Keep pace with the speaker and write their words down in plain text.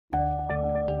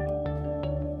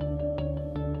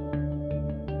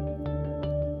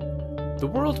The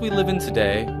world we live in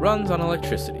today runs on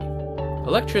electricity.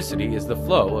 Electricity is the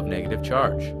flow of negative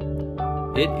charge.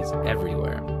 It is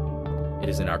everywhere. It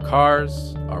is in our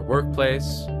cars, our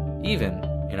workplace, even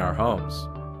in our homes.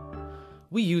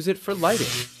 We use it for lighting,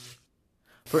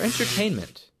 for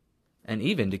entertainment, and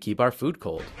even to keep our food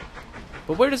cold.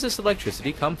 But where does this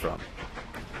electricity come from?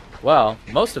 Well,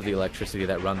 most of the electricity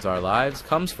that runs our lives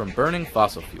comes from burning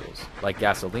fossil fuels, like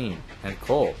gasoline and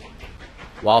coal.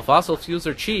 While fossil fuels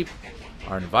are cheap,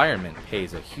 our environment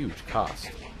pays a huge cost.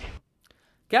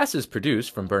 Gases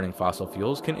produced from burning fossil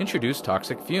fuels can introduce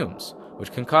toxic fumes,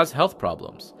 which can cause health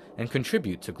problems and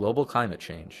contribute to global climate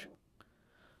change.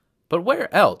 But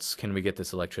where else can we get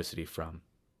this electricity from?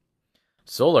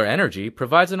 Solar energy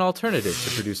provides an alternative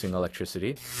to producing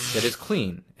electricity that is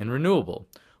clean and renewable,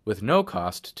 with no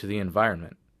cost to the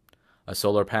environment. A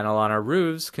solar panel on our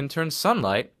roofs can turn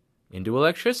sunlight into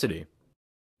electricity.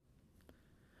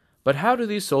 But how do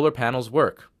these solar panels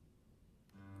work?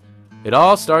 It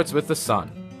all starts with the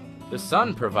sun. The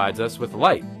sun provides us with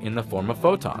light in the form of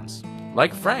photons,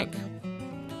 like Frank.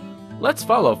 Let's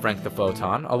follow Frank the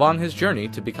Photon along his journey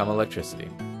to become electricity.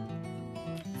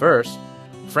 First,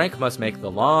 Frank must make the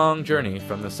long journey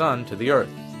from the sun to the earth,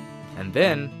 and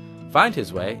then find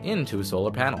his way into a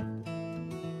solar panel.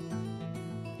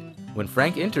 When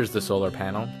Frank enters the solar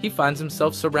panel, he finds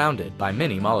himself surrounded by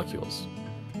many molecules.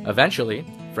 Eventually,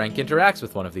 Frank interacts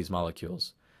with one of these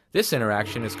molecules. This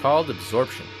interaction is called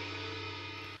absorption.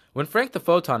 When Frank the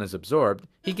Photon is absorbed,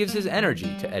 he gives his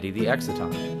energy to Eddie the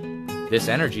Exciton. This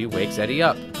energy wakes Eddie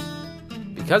up.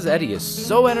 Because Eddie is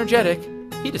so energetic,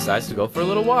 he decides to go for a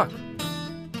little walk.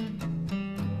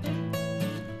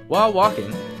 While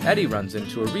walking, Eddie runs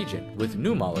into a region with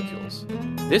new molecules.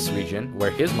 This region,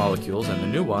 where his molecules and the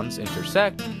new ones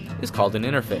intersect, is called an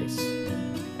interface.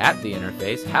 At the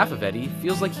interface, half of Eddie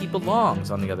feels like he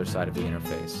belongs on the other side of the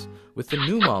interface, with the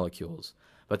new molecules,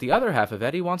 but the other half of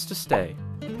Eddie wants to stay.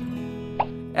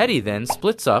 Eddie then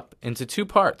splits up into two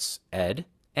parts, Ed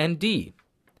and D.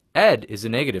 Ed is a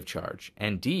negative charge,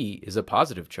 and D is a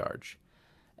positive charge.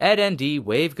 Ed and D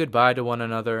wave goodbye to one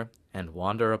another and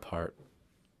wander apart.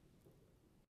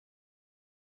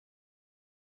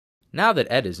 Now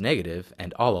that Ed is negative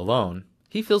and all alone,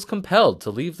 he feels compelled to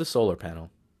leave the solar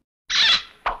panel.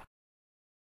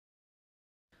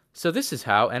 So this is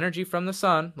how energy from the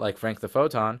sun, like Frank the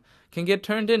Photon, can get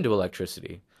turned into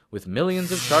electricity, with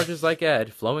millions of charges like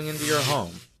Ed flowing into your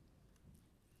home.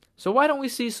 So why don't we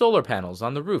see solar panels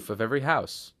on the roof of every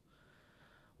house?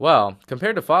 Well,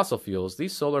 compared to fossil fuels,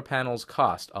 these solar panels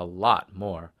cost a lot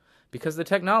more, because the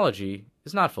technology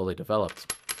is not fully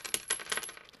developed.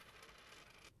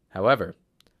 However,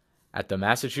 at the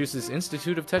Massachusetts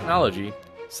Institute of Technology,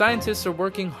 scientists are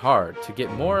working hard to get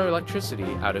more electricity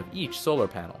out of each solar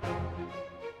panel.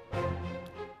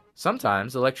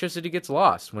 Sometimes electricity gets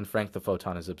lost when Frank the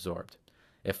Photon is absorbed.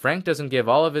 If Frank doesn't give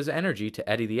all of his energy to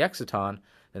Eddie the Exciton,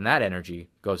 then that energy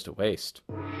goes to waste.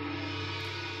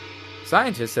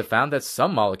 Scientists have found that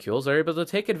some molecules are able to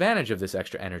take advantage of this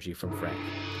extra energy from Frank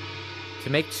to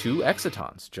make two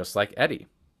excitons, just like Eddie.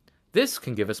 This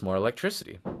can give us more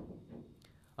electricity.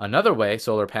 Another way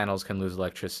solar panels can lose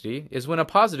electricity is when a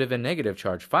positive and negative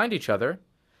charge find each other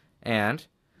and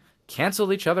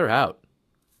cancel each other out.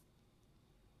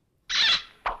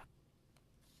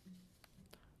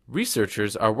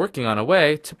 Researchers are working on a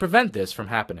way to prevent this from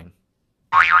happening.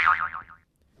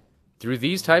 Through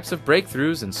these types of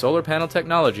breakthroughs in solar panel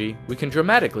technology, we can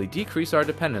dramatically decrease our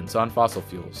dependence on fossil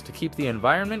fuels to keep the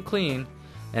environment clean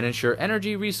and ensure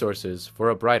energy resources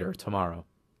for a brighter tomorrow.